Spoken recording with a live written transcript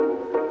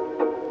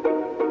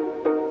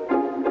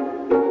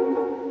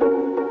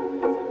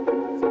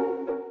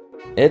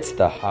It's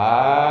the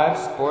Hive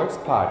Sports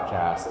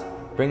Podcast,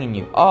 bringing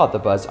you all the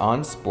buzz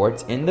on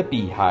sports in the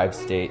Beehive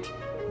State.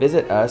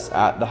 Visit us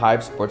at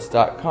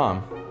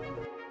thehivesports.com.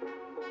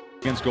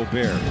 Against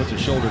Gobert, puts his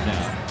shoulder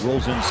down,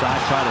 rolls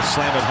inside, try to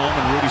slam it home,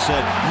 and Rudy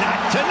said,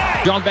 "Not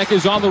tonight!" John Beck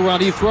is on the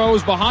run. He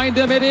throws behind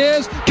him. It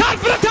is caught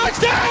for the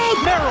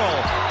touchdown!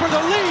 Merrill for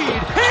the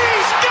lead.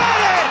 He's got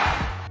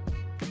it!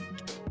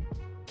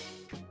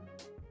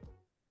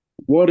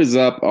 What is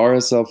up,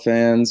 RSL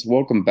fans?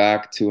 Welcome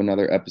back to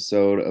another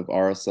episode of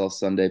RSL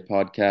Sunday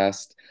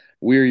Podcast.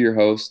 We're your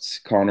hosts,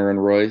 Connor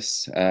and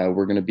Royce.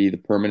 We're going to be the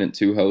permanent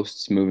two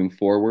hosts moving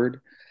forward.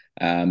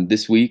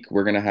 This week,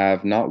 we're going to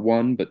have not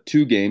one, but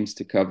two games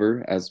to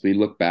cover as we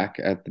look back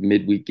at the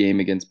midweek game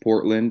against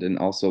Portland and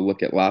also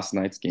look at last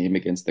night's game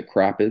against the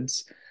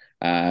Crapids.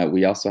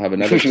 We also have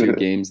another two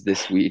games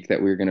this week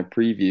that we're going to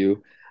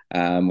preview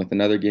with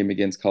another game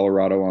against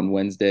Colorado on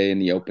Wednesday in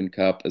the Open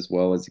Cup, as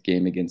well as a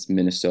game against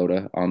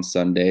Minnesota on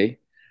Sunday.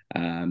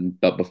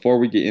 But before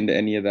we get into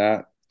any of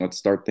that, let's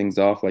start things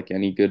off like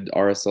any good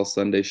RSL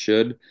Sunday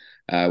should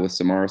with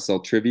some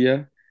RSL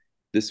trivia.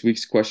 This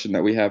week's question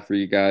that we have for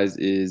you guys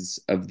is,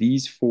 of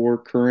these four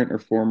current or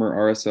former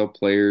RSL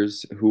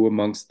players, who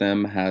amongst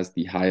them has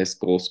the highest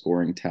goal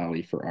scoring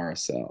tally for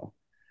RSL?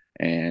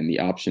 And the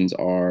options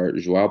are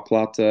Joao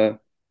Plata,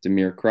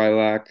 Damir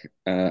Kreilach,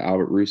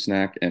 Albert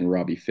Rusnak, and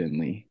Robbie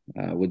Finley.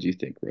 What do you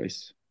think,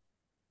 Royce?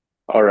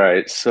 All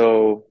right,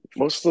 so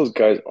most of those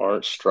guys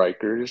aren't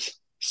strikers.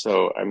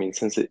 So,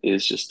 since it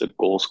is just a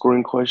goal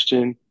scoring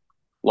question,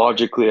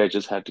 logically, I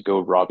just had to go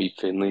Robbie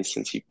Finley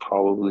since he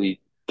probably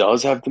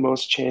does have the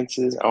most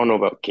chances. I don't know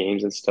about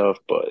games and stuff,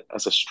 but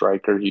as a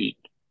striker, he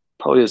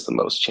probably has the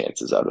most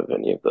chances out of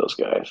any of those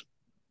guys.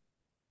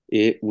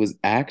 It was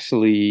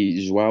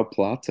actually Joao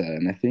Plata,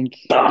 and I think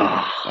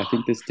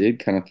this did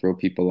kind of throw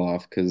people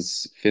off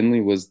because Finley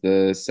was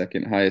the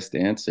second highest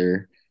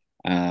answer,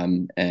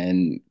 and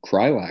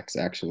Kreilach's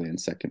actually in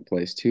second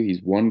place too.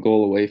 He's one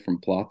goal away from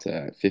Plata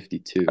at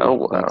 52. Oh,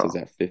 wow. Plata's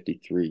at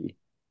 53.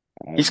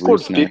 He scored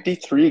Rusnak,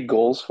 53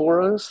 goals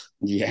for us?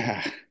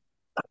 yeah,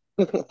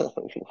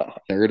 Wow.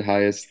 third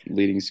highest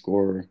leading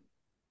scorer,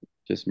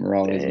 just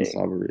Morales and Dang.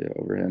 Sabaria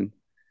over him.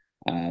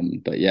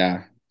 But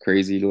yeah,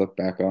 crazy to look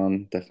back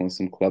on. Definitely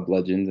some club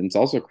legends. And it's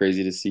also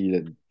crazy to see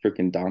that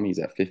freaking Dami's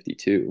at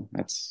 52.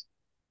 That's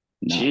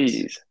nuts.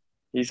 Jeez,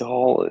 he's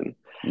hauling.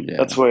 Yeah.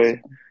 That's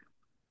why.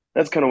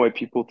 That's kind of why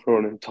people throw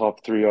him in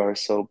top three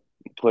RSL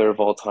player of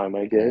all time,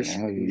 I guess.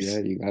 Yeah,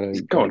 you gotta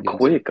He's going give him some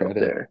quick up credit.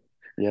 there.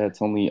 Yeah,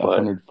 it's only But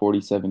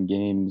 147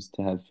 games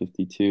to have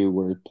 52,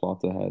 where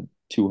Plata had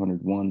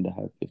 201 to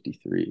have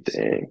 53.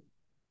 So, dang,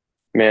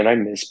 man, I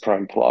miss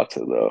Prime Plata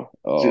though.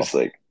 Just oh,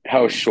 like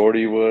how yeah, short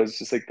he was,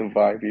 just like the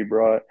vibe he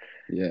brought.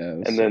 it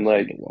was And so then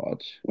fun to like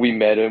watch. we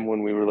met him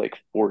when we were like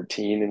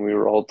 14 and we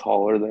were all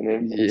taller than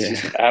him. And it's Yeah,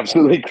 just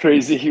absolutely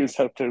crazy. He was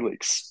out there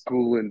like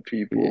schooling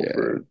people yeah,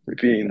 for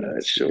freaking being that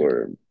nuts, dude.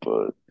 short.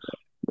 But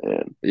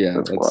man, Yeah,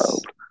 that's let's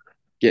wild.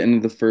 get into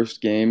the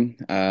first game.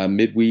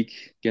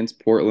 Midweek against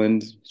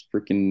Portland,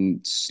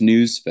 freaking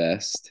snooze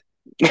fest.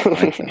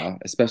 I thought,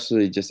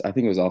 especially just, I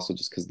think it was also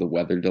just because the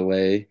weather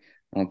delay.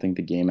 I don't think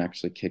the game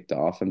actually kicked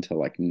off until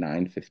like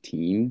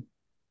 9:15.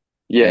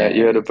 Yeah,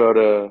 you had And about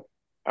a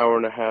hour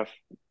and a half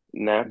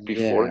nap yeah,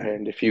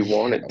 beforehand if you yeah.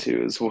 wanted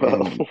to as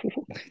well.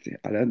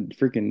 And I had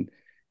freaking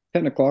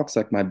 10 o'clock's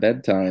like my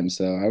bedtime.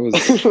 So I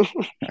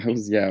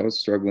was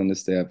struggling to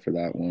stay up for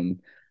that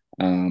one.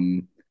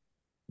 Um,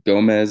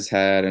 Gomez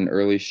had an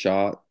early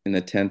shot in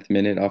the 10th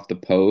minute off the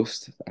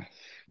post.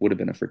 Would have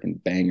been a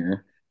freaking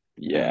banger.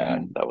 Yeah,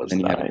 that And was then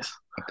he had nice.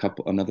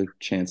 another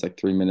chance like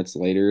 3 minutes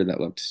later that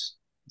looked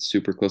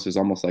super close. It was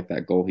almost like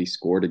that goal he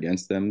scored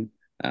against them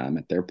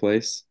at their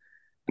place.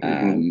 Hmm.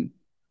 Um,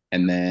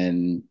 and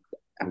then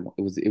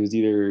it was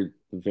either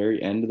the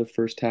very end of the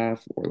first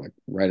half or like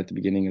right at the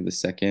beginning of the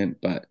second,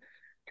 but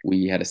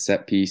we had a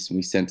set piece and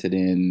we sent it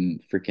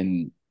in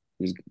freaking,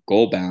 it was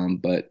goal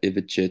bound, but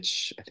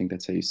Ivicic, I think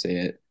that's how you say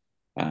it,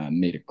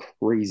 made a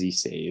crazy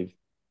save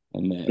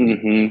and then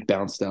Hmm. it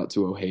bounced out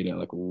to Ojeda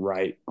like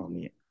right on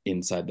the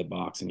inside the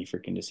box and he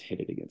freaking just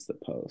hit it against the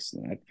post.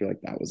 And I feel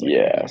like that was like our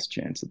Yeah. best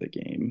chance of the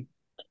game.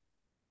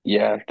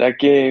 Yeah, that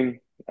game,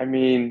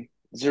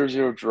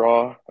 0-0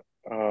 draw.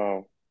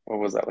 What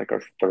was that, like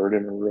our third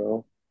in a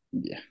row?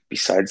 Yeah.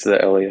 Besides the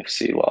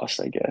LAFC loss,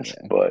 I guess.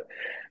 Yeah. But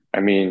I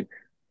mean,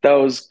 that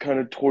was kind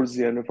of towards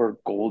the end of our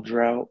goal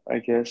drought, I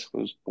guess. It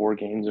was 4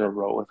 games in a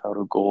row without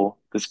a goal.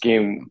 This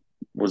game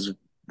was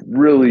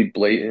really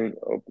blatant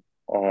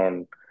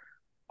on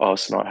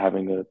us not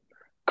having a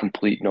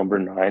complete number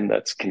nine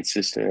that's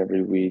consistent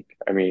every week.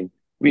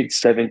 We had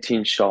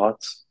 17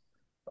 shots,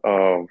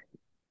 um,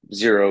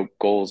 0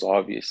 goals,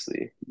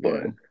 obviously, Yeah.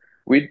 but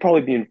we'd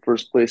probably be in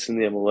first place in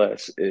the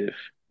MLS if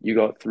you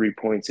got 3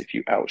 points if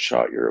you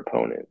outshot your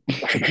opponent.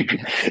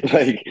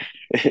 Like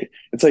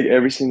it's like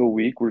every single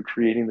week we're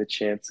creating the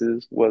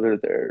chances, whether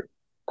they're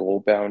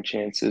goal bound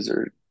chances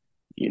or,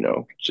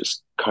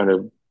 just kind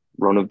of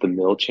run of the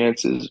mill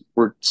chances.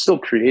 We're still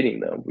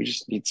creating them. We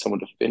just need someone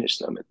to finish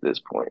them at this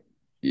point.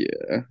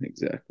 Yeah,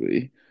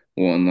 exactly.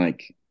 Well, and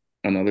like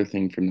another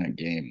thing from that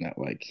game that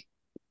like,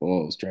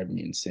 oh, it was driving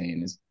me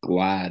insane is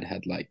Glad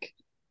had like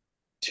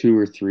two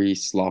or three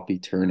sloppy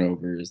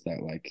turnovers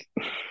that like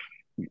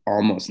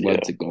almost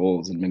led Yeah. to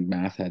goals, and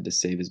McMath had to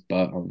save his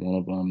butt on one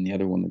of them. The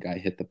other one, the guy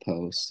hit the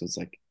post. So it's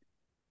like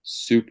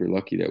super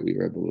lucky that we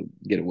were able to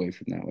get away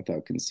from that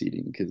without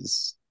conceding,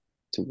 because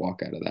to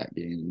walk out of that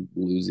game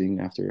losing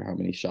after how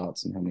many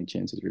shots and how many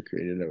chances were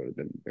created, that would have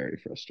been very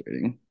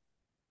frustrating.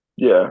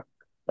 Yeah.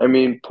 I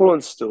mean,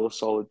 Portland's still a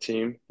solid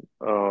team.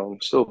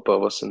 Still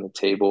above us in the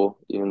table,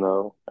 even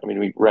though, I mean,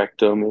 we wrecked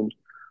them in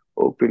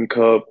Open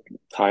Cup,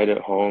 tied at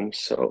home.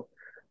 So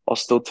I'll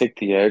still take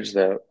the edge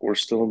that we're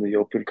still in the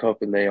Open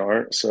Cup and they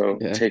aren't.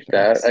 So Yeah, take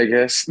that, facts. I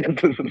guess.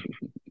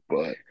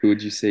 But Who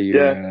would you say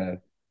your yeah,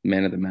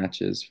 man of the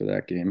match is for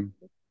that game?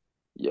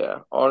 yeah.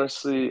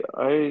 Honestly,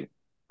 I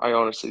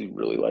honestly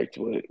really liked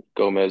what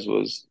Gomez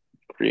was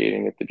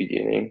creating at the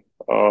beginning.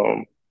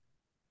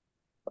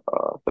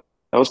 But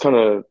that was kind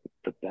of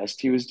the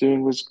best he was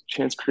doing was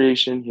chance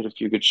creation. He had a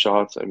few good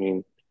shots. I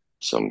mean,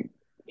 some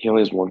he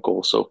only has one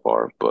goal so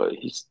far, but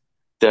he's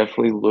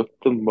definitely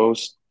looked the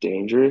most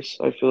dangerous,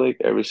 I feel like,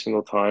 every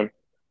single time.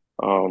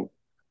 Um,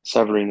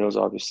 Severino's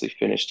obviously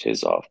finished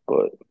his off,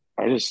 but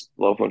I just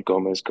love when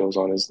Gomez goes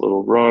on his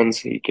little runs.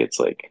 He gets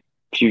like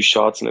a few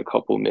shots in a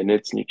couple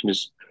minutes, and you can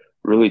just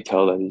really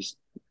tell that he's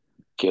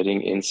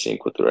getting in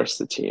sync with the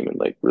rest of the team and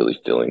like really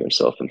feeling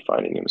himself and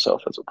finding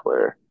himself as a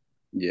player.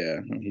 Yeah,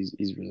 no, he's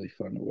really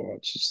fun to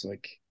watch. Just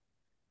like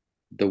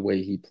the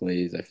way he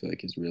plays, I feel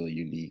like is really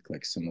unique.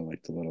 Like some of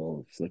like the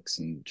little flicks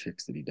and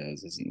tricks that he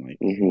does isn't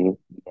like Hmm.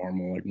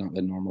 normal, like not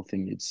the normal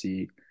thing you'd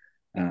see.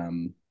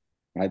 Um,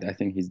 I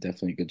think he's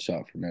definitely a good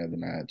shot for man of the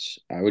match.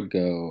 I'm gonna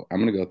go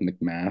with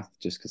McMath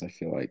just because I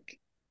feel like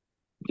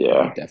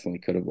we Yeah. definitely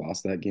could have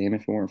lost that game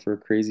if it weren't for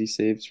crazy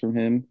saves from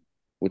him,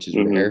 which is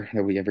Hmm. rare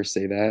that we ever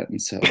say that.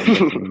 And so I'm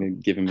definitely gonna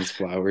give him his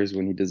flowers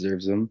when he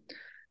deserves them.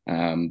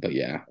 But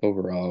yeah,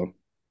 overall,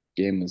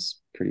 game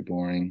was pretty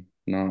boring.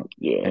 Not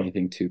Yeah.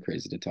 anything too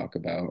crazy to talk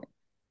about.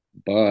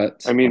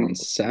 But I mean, on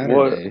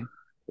what? Saturday,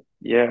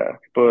 Yeah,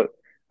 but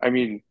I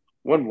mean,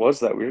 when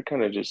was that? We were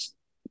kind of just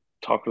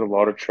talking a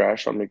lot of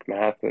trash on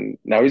McMath, and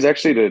now he's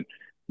actually had a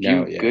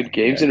no, few yeah, good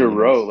games yeah, in a he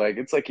row. is. Like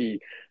it's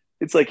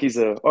like he's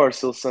a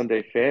RSL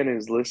Sunday fan and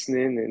is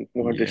listening and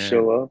wanted to Yeah,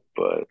 show up.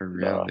 But for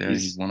real. no, Yeah,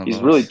 he's one of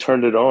he's really us.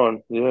 turned it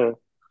on. Yeah.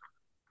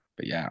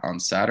 But yeah, on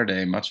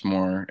Saturday, much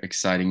more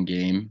exciting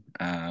game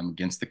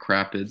against the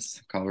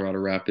Rapids, Colorado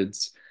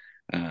Rapids.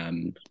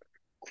 Um,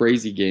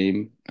 Crazy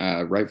game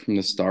right from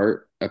the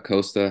start.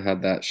 Acosta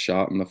had that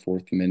shot in the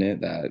fourth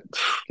minute that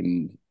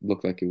can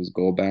look like it was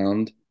goal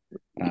bound.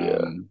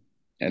 Yeah. Um,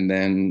 and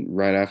then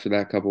right after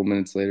that, a couple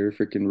minutes later,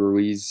 freaking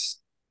Ruiz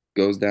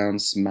goes down,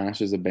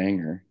 smashes a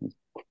banger.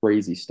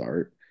 Crazy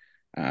start.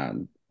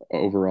 Um,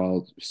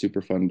 Overall,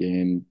 super fun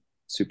game,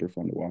 super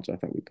fun to watch. I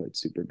thought we played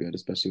super good,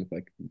 especially with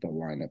like the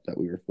lineup that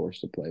we were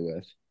forced to play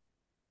with.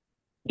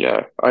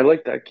 Yeah. I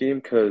like that game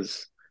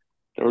because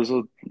there was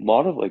a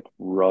lot of like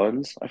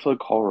runs. I feel like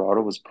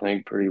Colorado was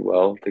playing pretty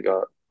well. They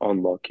got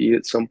unlucky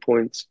at some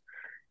points.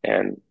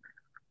 And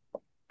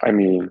I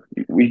mean,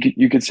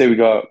 you could say we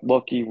got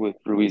lucky with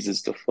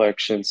Ruiz's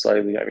deflection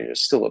slightly. I mean,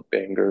 it's still a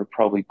banger,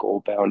 probably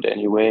goal bound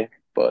anyway,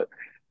 but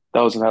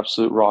that was an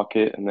absolute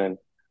rocket. And then,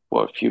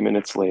 what, a few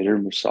minutes later,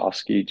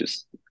 Musovski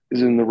just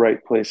is in the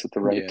right place at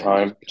the right Yeah,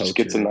 just time, just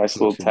gets a nice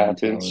little poacher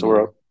tap in. So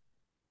we're mentality. up.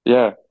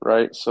 Yeah,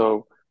 right.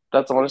 So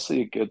that's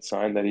honestly a good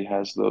sign that he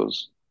has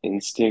those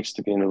instincts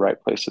to be in the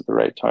right place at the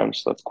right time.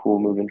 So that's cool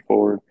moving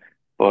forward.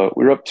 But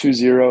we were up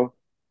 2-0.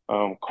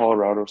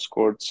 Colorado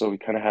scored, so we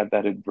kind of had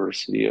that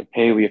adversity of,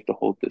 hey, we have to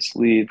hold this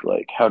lead.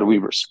 Like, how do we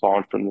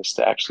respond from this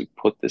to actually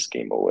put this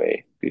game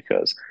away?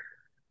 Because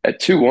at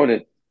 2-1,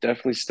 it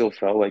definitely still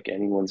felt like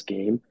anyone's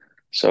game.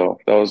 So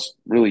that was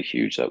really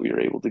huge that we were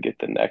able to get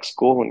the next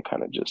goal and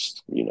kind of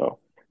just,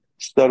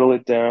 settle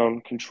it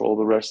down, control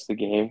the rest of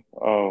the game.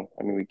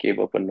 I mean, we gave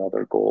up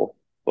another goal,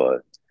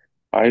 but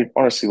I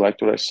honestly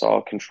liked what I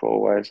saw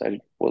control wise. I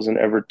wasn't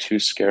ever too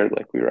scared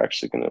like we were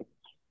actually going to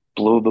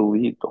blow the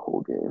lead the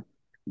whole game.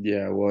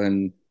 Yeah, well,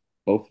 and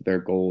both of their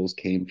goals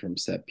came from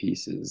set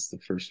pieces. The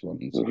first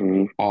one's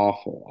Hmm.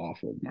 awful,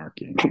 awful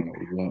marking. I don't know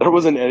what There we were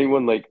wasn't doing.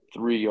 anyone like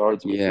 3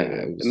 yards within Yeah,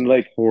 it. it was And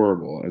like,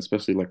 horrible,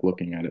 especially like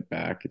looking at it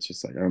back. It's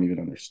just like I don't even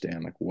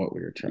understand like what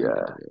we were trying to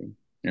yeah, do.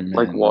 And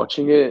like then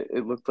watching it,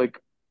 it looked like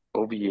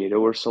Oviedo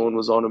or someone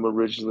was on him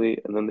originally,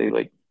 and then they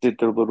like did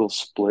their little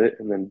split,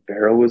 and then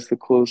Vera was the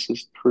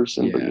closest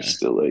person, but you're yeah,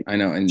 still like I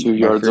know. And two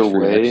my yards first away.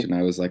 reaction,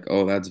 I was like,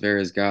 "Oh, that's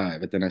Vera's guy."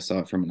 But then I saw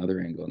it from another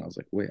angle, and I was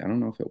like, "Wait, I don't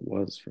know if it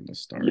was from the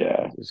start."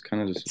 Yeah, It was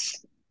kind of just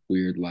it's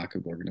weird lack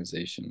of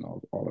organization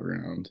all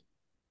around.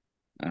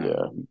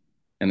 yeah, Um,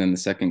 and then the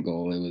second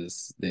goal, it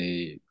was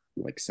they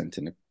like sent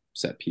in a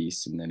set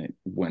piece, and then it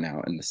went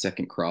out, and the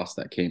second cross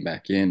that came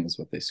back in is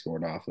what they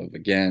scored off of.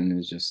 Again, it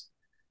was just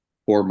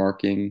poor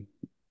marking.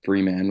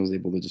 Freeman was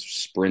able to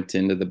just sprint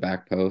into the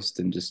back post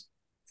and just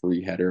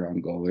free header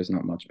on goal. There's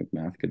not much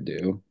McMath could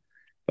do,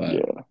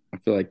 but yeah, I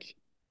feel like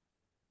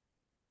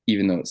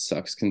even though it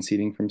sucks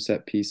conceding from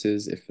set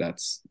pieces, if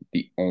that's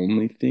the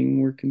only thing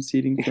we're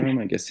conceding from,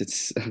 I guess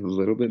it's a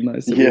little bit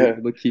nice that we're Yeah,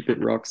 able to keep it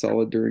rock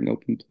solid during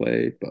open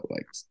play, but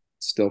like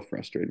still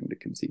frustrating to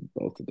concede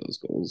both of those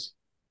goals.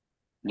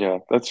 yeah,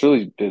 that's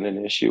really been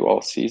an issue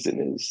all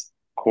season is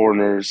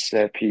corners,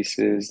 set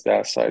pieces,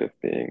 that side of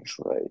things.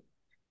 Like,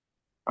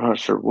 I'm not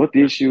sure what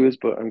the issue is,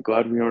 but I'm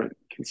glad we aren't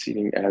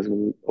conceding as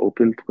many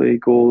open play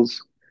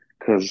goals.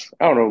 Because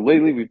I don't know,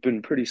 lately we've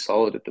been pretty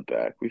solid at the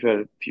back. We've had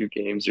a few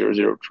games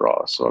 0-0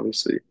 draws, so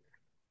obviously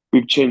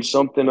we've changed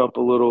something up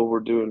a little. We're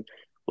doing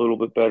a little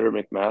bit better.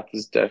 McMath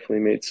has definitely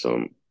made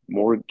some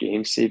more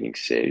game-saving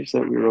saves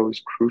that we were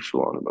always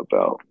crucial on him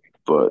about.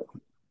 But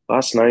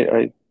last night,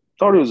 I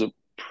thought it was a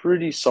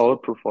pretty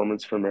solid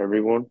performance from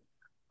everyone.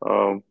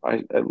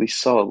 I at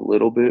least saw a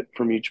little bit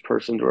from each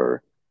person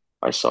where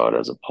I saw it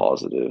as a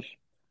positive.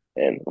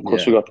 And of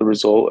course, we Yeah. got the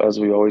result as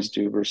we always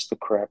do versus the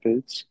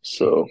Crapids.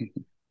 So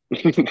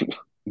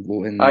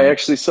When I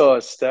actually saw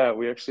a stat.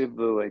 We actually have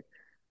the like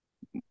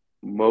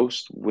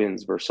most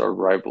wins versus our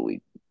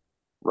rivalry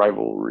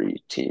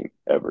team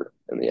ever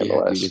in the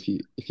yeah, dude, MLS.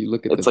 if you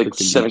look at the It's like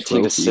freaking new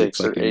 17 to trophy, it's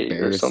 6 or like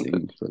 8 or something.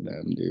 embarrassing for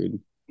them,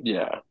 dude.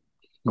 Yeah.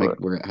 Like But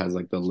where it has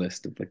like the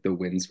list of like the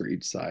wins for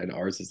each side.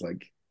 Ours is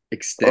like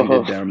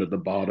extended uh down to the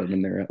bottom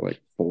and they're at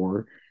like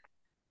four.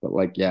 But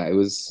like yeah, it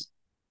was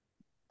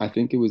I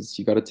think it was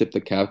you got to tip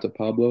the cap to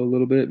Pablo a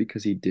little bit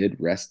because he did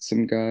rest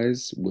some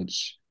guys,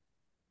 which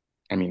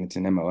I mean, it's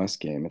an MLS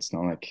game. It's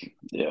not like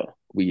yeah.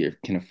 we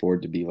can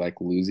afford to be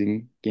like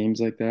losing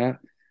games like that.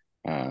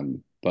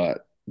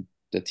 But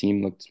the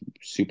team looked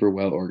super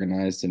well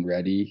organized and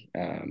ready.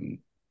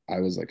 I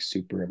was like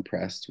super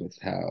impressed with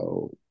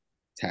how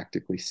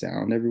tactically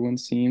sound everyone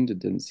seemed. It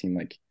didn't seem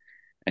like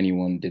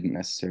anyone didn't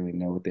necessarily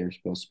know what they were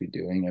supposed to be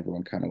doing.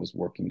 Everyone kind of was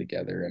working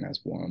together and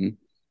as one.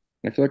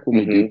 And I feel like when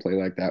we do Hmm. play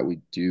like that,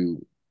 we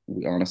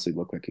honestly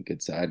look like a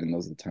good side. And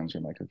those are the times where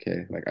I'm like,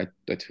 okay, like I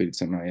tweeted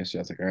something out yesterday.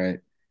 I was like, all right,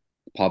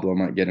 Pablo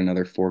might get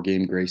another 4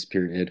 game grace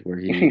period where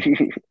he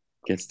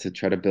gets to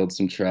try to build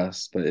some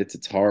trust. But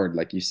it's hard.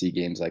 Like you see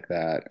games like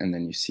that, and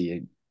then you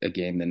see a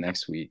game the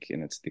next week,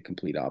 and it's the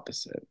complete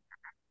opposite.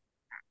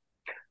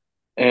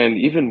 And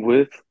even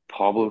with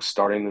Pablo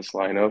starting this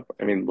lineup,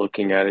 I mean,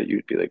 looking at it,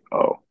 you'd be like,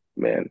 oh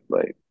man,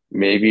 like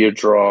maybe a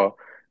draw,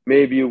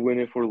 maybe a win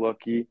if we're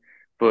lucky,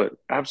 but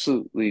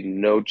absolutely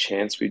no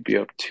chance we'd be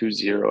up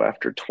 2-0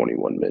 after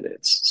 21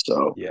 minutes.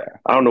 So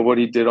Yeah, I don't know what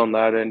he did on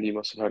that end. He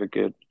must have had a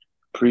good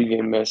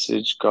pregame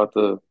message, got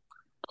the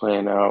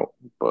plan out,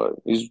 but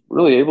he's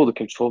really able to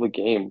control the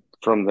game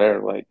from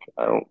there. Like,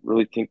 I don't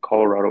really think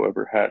Colorado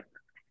ever had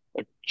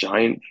a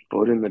giant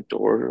foot in the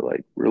door to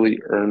like really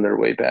earn their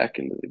way back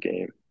into the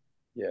game.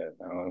 yeah.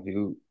 No,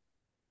 who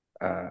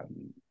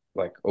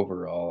like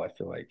overall, I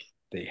feel like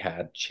they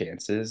had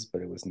chances,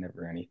 but it was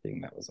never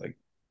anything that was like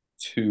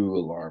too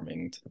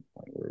alarming to the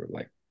point where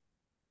like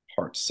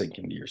heart sink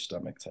into your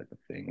stomach type of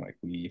thing. Like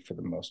we, for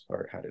the most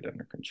part, had it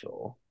under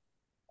control.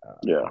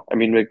 Yeah. Um, I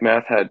mean,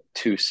 McMath had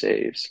two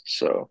saves,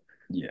 so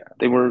yeah,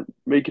 they weren't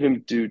making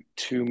him do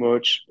too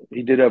much.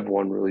 He did have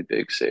one really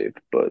big save,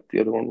 but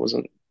the other one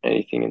wasn't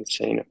anything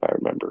insane if I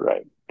remember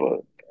right.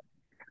 But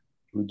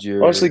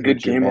honestly,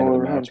 good who'd your game man of all the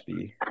around. match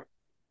be?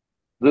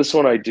 This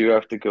one I do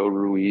have to go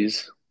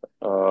Ruiz.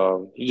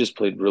 He just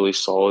played really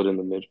solid in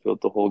the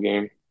midfield the whole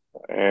game,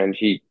 and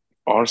he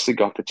honestly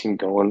got the team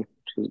going.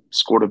 He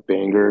scored a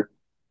banger,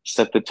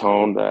 set the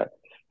tone that,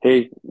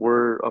 hey,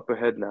 we're up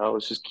ahead now.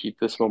 Let's just keep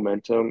this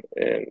momentum,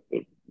 and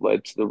it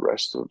led to the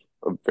rest of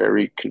a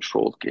very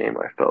controlled game.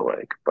 I felt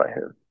like by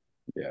him.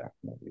 Yeah,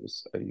 no,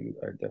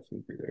 I definitely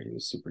agree there. He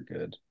was super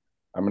good.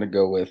 I'm gonna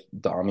go with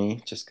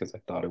Dami just because I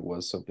thought it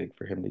was so big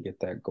for him to get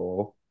that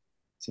goal.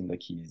 Seemed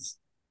like he's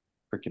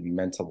freaking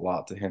meant a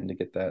lot to him to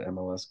get that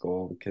MLS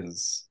goal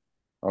because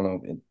I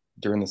don't know,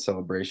 during the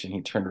celebration,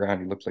 he turned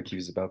around, he looked like he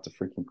was about to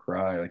freaking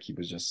cry. Like he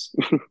was just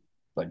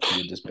like he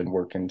had just been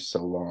working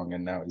so long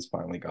and now he's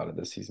finally got it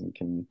this season,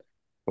 can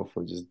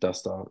hopefully just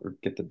dust off or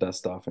get the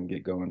dust off and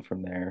get going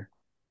from there.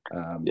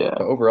 But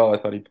Yeah. overall, I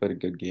thought he played a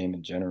good game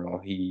in general.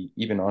 He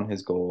even on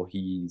his goal,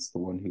 he's the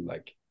one who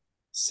like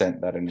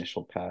sent that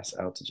initial pass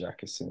out to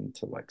Jackson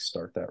to like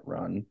start that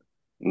run.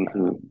 Hmm.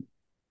 Um,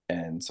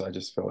 and so I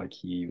just felt like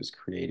he was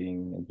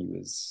creating and he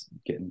was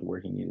getting to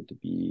where he needed to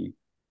be.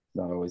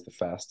 Not always the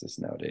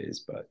fastest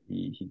nowadays, but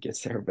he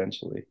gets there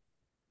eventually.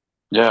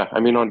 Yeah. I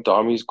mean, on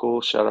Domi's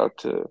goal, shout out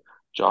to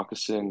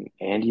Jockeson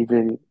and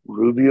even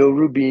Rubio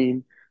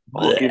Rubin.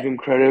 I'll give Blech. him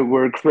credit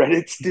where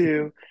credit's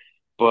due.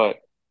 But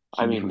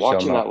I He mean, who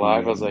shall watching that not be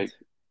live, I was named. like,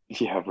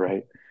 yeah,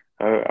 right.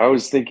 I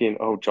was thinking,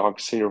 oh,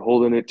 Johnson, you're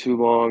holding it too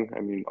long.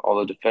 I mean, all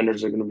the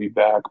defenders are going to be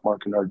back,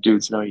 marking our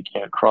dudes. Now you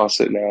can't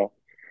cross it now.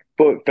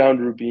 But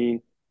found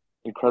Rubin,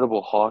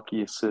 incredible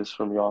hockey assist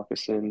from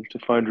Jakobsen to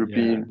find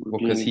Yeah. Rubin. Well,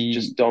 because Rubin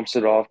just dumps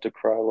it off to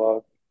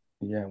Krylov.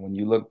 yeah, when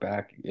you look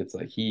back, it's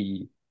like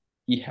he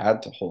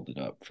had to hold it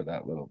up for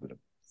that little bit of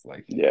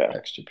like Yeah,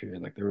 extra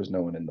period. Like there was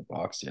no one in the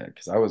box yet.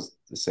 Because I was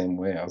the same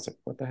way. I was like,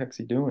 what the heck's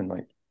he doing?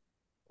 Like,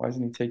 why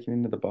isn't he taking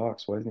into the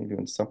box? Why isn't he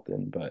doing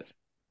something? But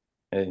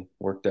hey,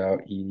 worked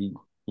out. He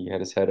He had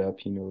his head up.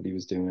 He knew what he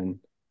was doing,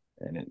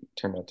 and it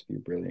turned out to be a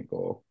brilliant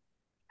goal.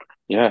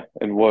 Yeah,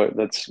 and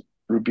that's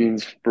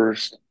Rubin's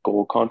first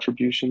goal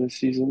contribution this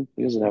season.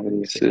 He doesn't I have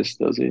any think so. assists,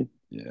 does he?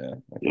 Yeah,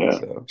 I think Yeah.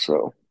 so.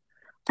 So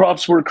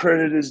props where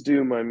credit is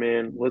due, my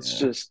man. Let's Yeah,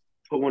 just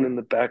put one in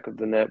the back of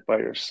the net by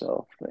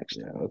yourself next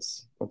yeah. time.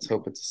 Let's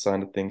hope it's a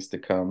sign of things to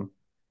come.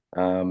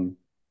 Um,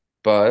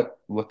 but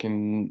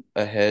looking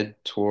ahead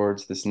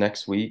towards this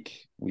next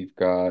week, we've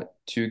got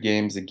two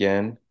games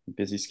again.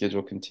 Busy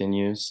schedule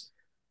continues.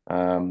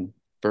 Um,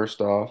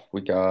 First off,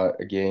 we got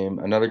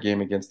another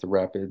game against the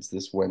Rapids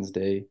this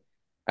Wednesday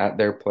at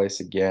their place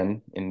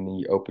again in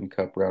the Open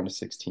Cup round of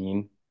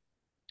 16.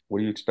 What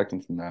are you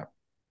expecting from that?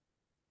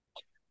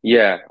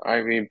 Yeah,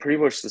 I mean, pretty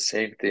much the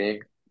same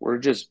thing. We're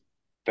just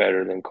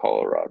better than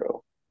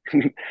Colorado.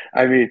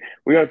 I mean,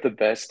 we aren't the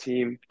best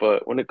team,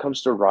 but when it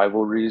comes to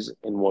rivalries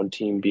and one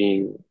team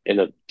being in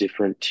a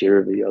different tier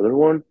of the other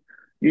one,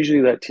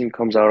 usually that team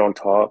comes out on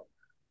top.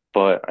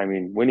 But I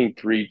mean, winning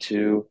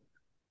 3-2,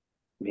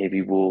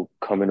 maybe we'll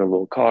come in a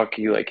little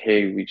cocky, like,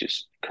 hey, we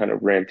just kind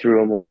of ran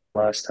through them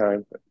last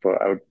time.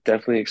 But I would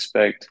definitely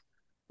expect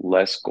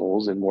less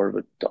goals and more of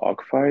a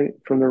dogfight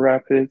from the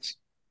Rapids.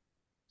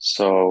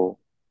 So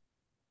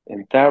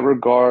in that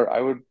regard,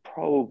 I would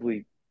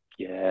probably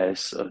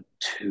guess a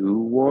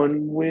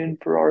 2-1 win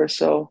for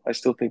RSL. I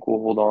still think we'll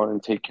hold on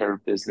and take care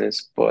of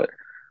business, but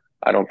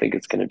I don't think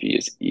it's going to be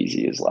as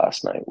easy as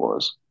last night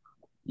was.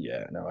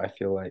 Yeah, no, I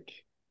feel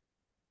like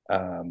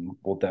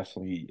we'll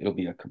definitely it'll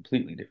be a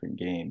completely different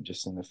game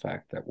just in the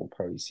fact that we'll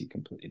probably see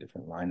completely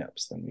different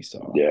lineups than we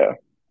saw. Yeah.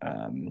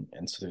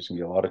 And so there's gonna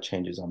be a lot of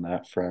changes on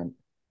that front.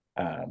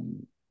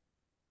 Um,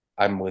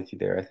 I'm with you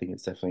there. I think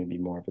it's definitely gonna be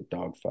more of a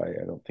dogfight.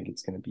 I don't think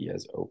it's gonna be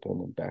as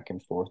open and back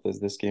and forth as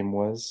this game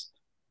was.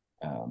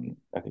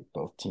 I think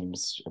both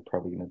teams are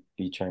probably gonna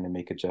be trying to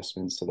make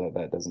adjustments so that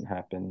that doesn't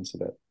happen, so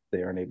that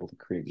they aren't able to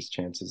create these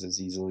chances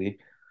as easily.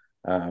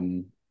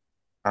 Um,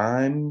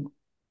 I'm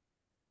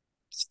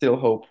still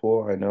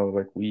hopeful. I know,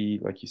 like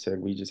you said,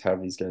 we just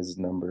have these guys'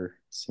 number.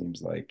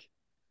 Seems like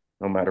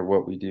no matter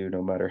what we do,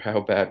 no matter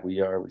how bad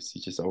we are,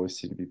 just always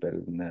seem to be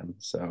better than them.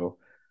 So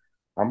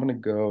I'm gonna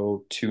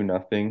go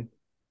 2-0.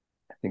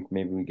 I think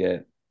maybe we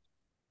get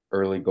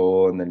early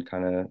goal and then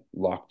kind of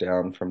lock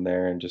down from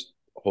there and just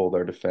hold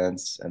our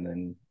defense and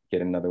then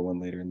get another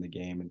one later in the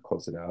game and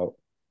close it out.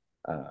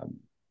 Um,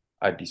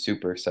 I'd be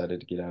super excited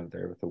to get out of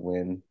there with a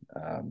win.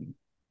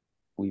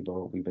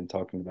 We've been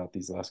talking about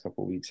these last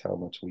couple of weeks how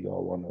much we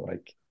all want to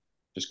like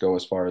just go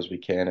as far as we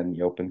can in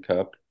the Open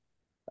Cup.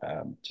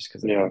 Just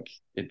because I Yeah. think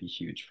it'd be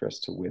huge for us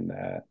to win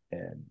that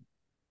and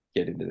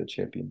get into the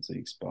Champions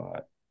League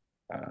spot.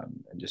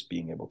 And just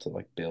being able to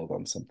like build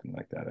on something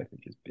like that, I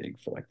think is big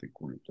for like the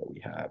group that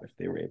we have. If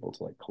they were able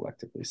to like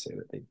collectively say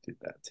that they did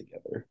that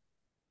together.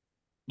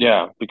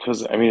 Yeah,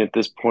 because I mean, at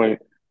this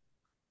point,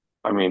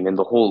 I mean, in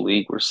the whole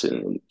league, we're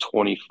sitting in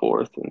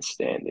 24th in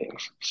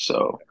standings.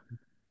 So,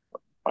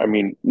 I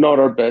mean, not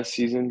our best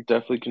season.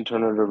 Definitely can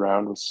turn it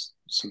around with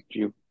some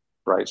few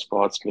bright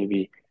spots,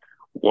 maybe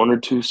one or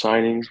two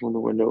signings when the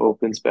window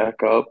opens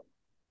back up.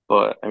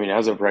 But I mean,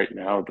 as of right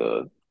now,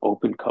 the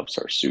Open Cups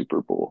are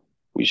Super Bowl.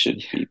 We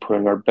should Yeah, be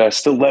putting our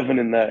best 11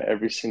 in that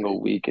every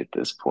single week at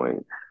this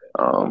point.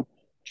 Um,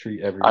 treat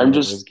every I'm one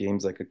of those just,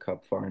 games like a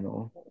cup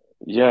final.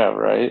 yeah,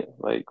 right.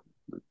 Like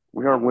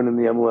we aren't winning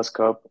the MLS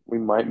Cup. We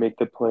might make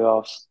the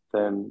playoffs.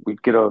 Then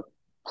we'd get a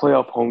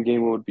playoff home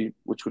game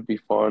which would be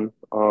fun.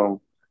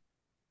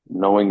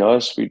 Knowing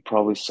us, we'd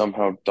probably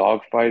somehow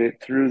dogfight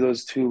it through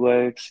those two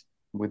legs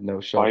With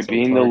no by shots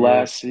on being the target.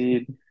 last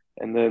seed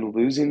and then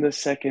losing the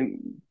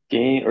second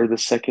game or the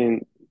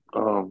second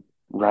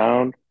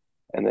round.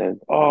 And then,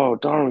 oh,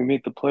 darn, we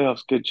made the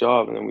playoffs. Good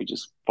job. And then we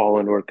just fall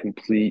into a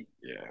complete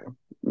Yeah,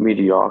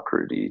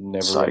 mediocrity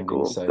never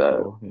ending cycle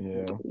that, cycle.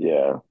 Yeah.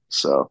 yeah.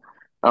 So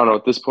I don't know.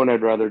 At this point,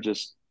 I'd rather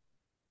just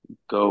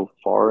go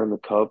far in the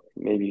cup,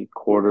 maybe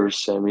quarters,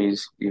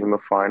 semis, even the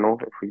final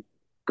if we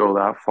go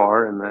that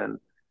far. And then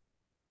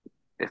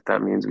if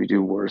that means we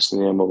do worse in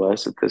the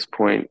MLS at this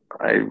point,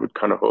 I would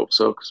kind of hope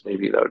so because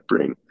maybe that would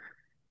bring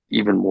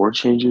even more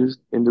changes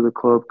into the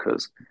club.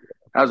 Because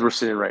as we're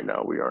sitting right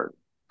now, we aren't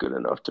good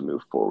enough to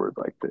move forward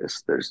like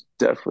this. There's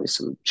definitely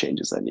some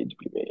changes that need to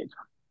be made.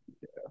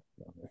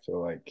 I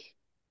feel like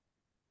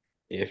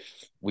if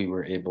we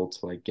were able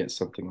to like get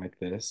something like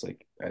this,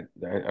 like I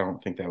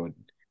don't think that would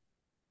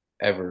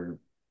ever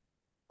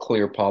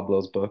clear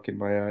Pablo's book in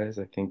my eyes.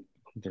 I think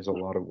there's a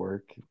lot of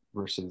work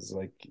versus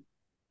like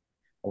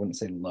I wouldn't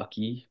say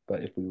lucky,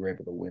 but if we were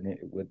able to win it,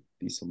 it would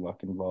be some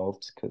luck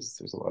involved because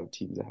there's a lot of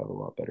teams that have a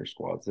lot better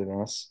squads than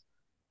us.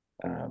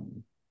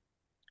 Um,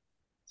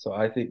 so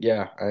I think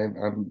yeah,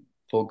 I'm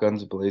full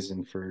guns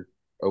blazing for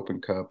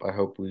Open Cup. I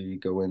hope we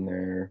go in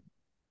there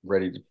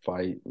ready to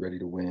fight, ready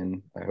to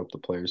win. I hope the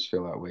players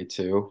feel that way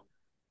too.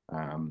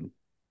 Um,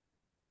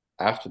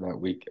 After that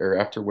week or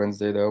after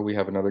Wednesday, though, we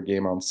have another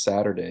game on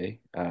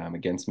Saturday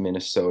against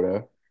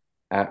Minnesota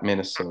at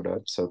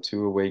Minnesota. So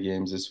two away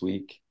games this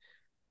week.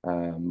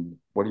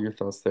 What are your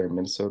thoughts there?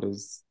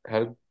 Minnesota's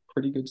had a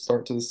pretty good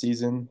start to the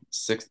season.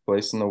 6th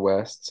place in the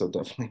West, so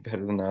definitely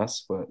better than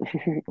us, but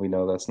we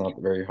know that's not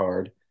very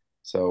hard.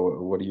 So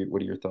what are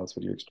your thoughts?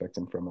 What are you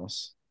expecting from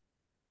us?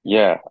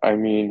 Yeah, I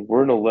mean,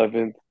 we're in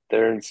 11th,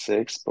 they're in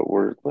 6th, but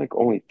we're like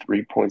only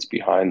 3 points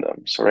behind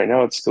them. So right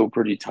now it's still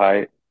pretty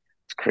tight.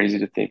 It's crazy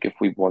to think if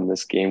we won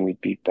this game,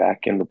 we'd be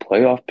back in the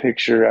playoff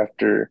picture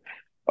after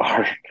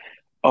our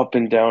up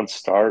and down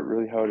start.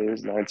 Really, how it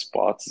is, 9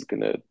 spots is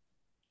gonna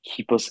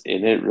keep us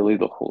in it really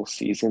the whole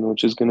season,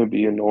 which is gonna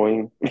be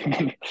annoying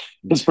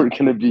because we're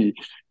gonna be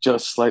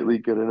just slightly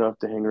good enough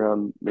to hang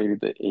around maybe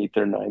the 8th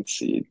or 9th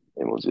seed,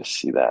 and we'll just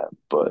see that.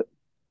 But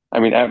I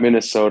mean, at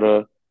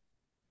Minnesota,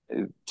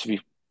 to be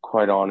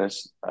quite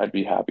honest, I'd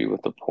be happy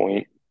with the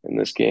point in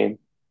this game.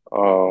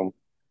 Um,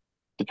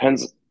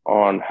 Depends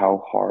on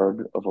how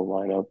hard of a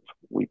lineup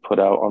we put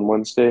out on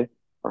Wednesday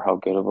or how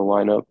good of a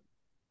lineup.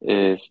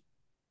 If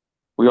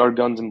we are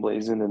guns and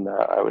blazing in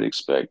that, I would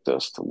expect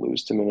us to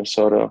lose to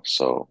Minnesota.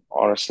 So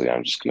honestly,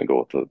 I'm just going to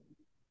go with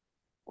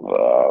a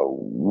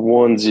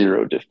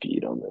 1-0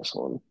 defeat on this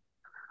one.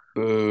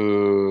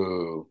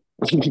 Boo.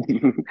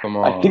 Come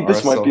I on. think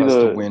this might RSL be has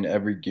to win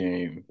every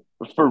game.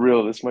 for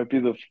real, this might be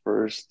the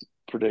first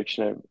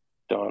prediction I've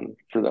done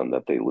for them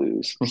that they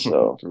lose.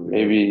 So For real.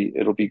 maybe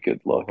it'll be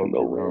good I luck hope and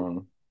they'll you're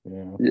win.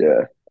 wrong. Yeah.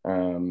 Yeah.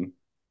 Um,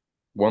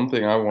 One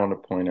thing I want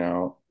to point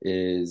out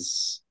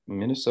is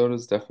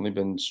Minnesota's definitely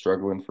been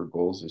struggling for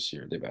goals this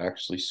year. They've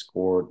actually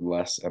scored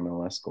less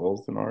MLS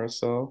goals than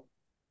RSL.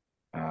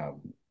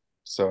 Um,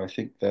 so I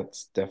think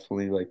that's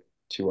definitely like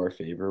to our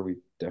favor. We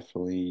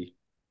definitely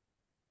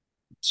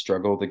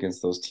struggled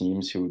against those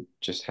teams who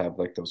just have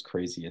like those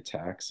crazy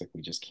attacks. Like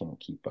we just can't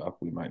keep up.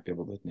 We might be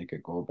able to make a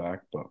goal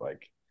back, but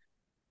like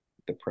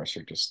the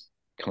pressure just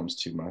comes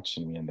too much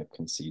and we end up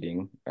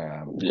conceding.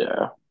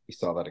 Yeah. We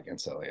saw that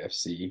against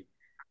LAFC.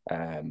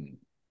 Um,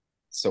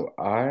 so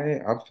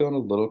I'm feeling a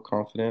little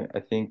confident. I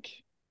think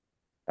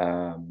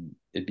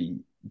it'd be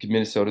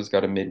Minnesota's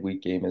got a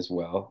midweek game as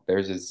well.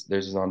 Theirs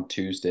is on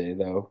Tuesday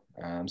though.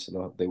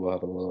 So they will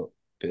have a little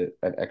bit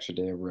an extra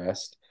day of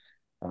rest.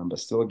 But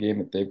still a game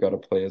that they've got to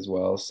play as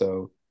well.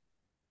 So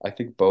I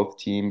think both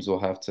teams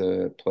will have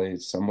to play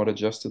somewhat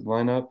adjusted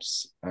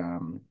lineups.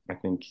 I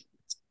think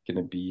it's going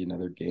to be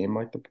another game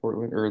like the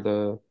Portland or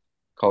the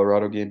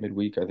Colorado game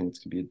midweek. I think it's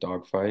going to be a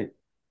dogfight.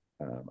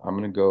 I'm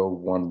going to go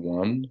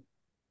 1-1.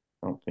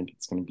 I don't think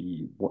it's going to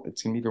be,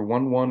 it's going to be either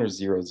 1-1 or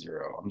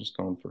 0-0. I'm just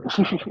going for a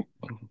tie. See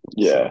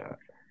Yeah. that.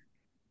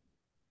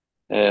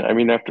 And I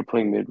mean, after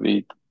playing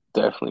midweek,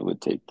 definitely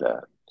would take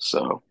that.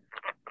 So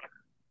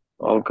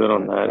all Yeah, good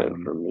on but that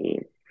end for me.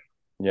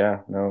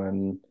 yeah, no,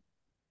 and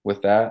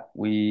with that,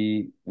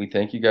 we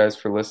thank you guys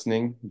for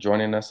listening,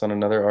 joining us on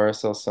another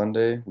RSL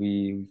Sunday.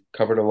 We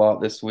covered a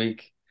lot this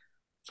week,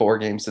 4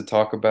 games to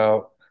talk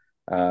about.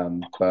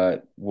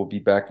 But we'll be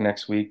back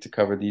next week to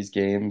cover these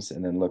games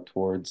and then look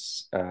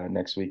towards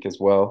next week as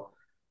well.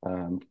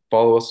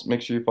 Follow us,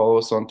 make sure you follow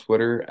us on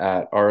Twitter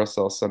at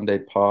RSL Sunday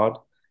Pod.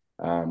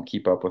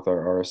 Keep up with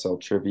our RSL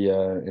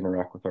trivia,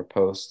 interact with our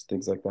posts,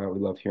 things like that. We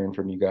love hearing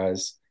from you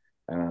guys.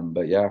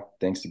 But yeah,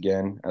 thanks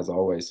again, as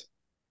always.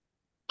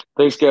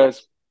 Thanks,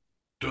 guys.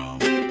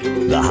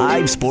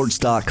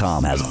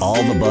 TheHiveSports.com has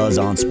all the buzz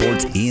on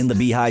sports in the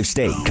Beehive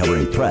State,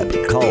 covering prep,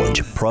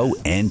 college, pro,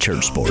 and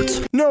church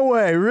sports. No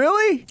way,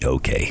 really?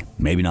 Okay,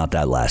 maybe not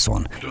that last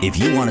one. If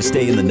you want to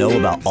stay in the know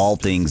about all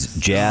things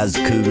Jazz,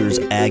 Cougars,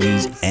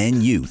 Aggies,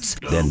 and Utes,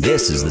 then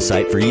this is the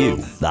site for you.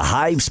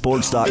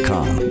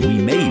 TheHiveSports.com. We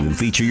may even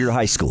feature your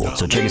high school,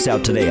 so check us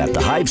out today at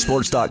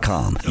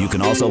TheHiveSports.com. You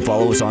can also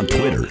follow us on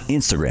Twitter,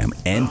 Instagram,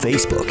 and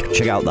Facebook.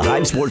 Check out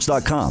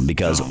TheHiveSports.com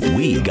because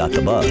we got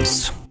the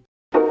buzz.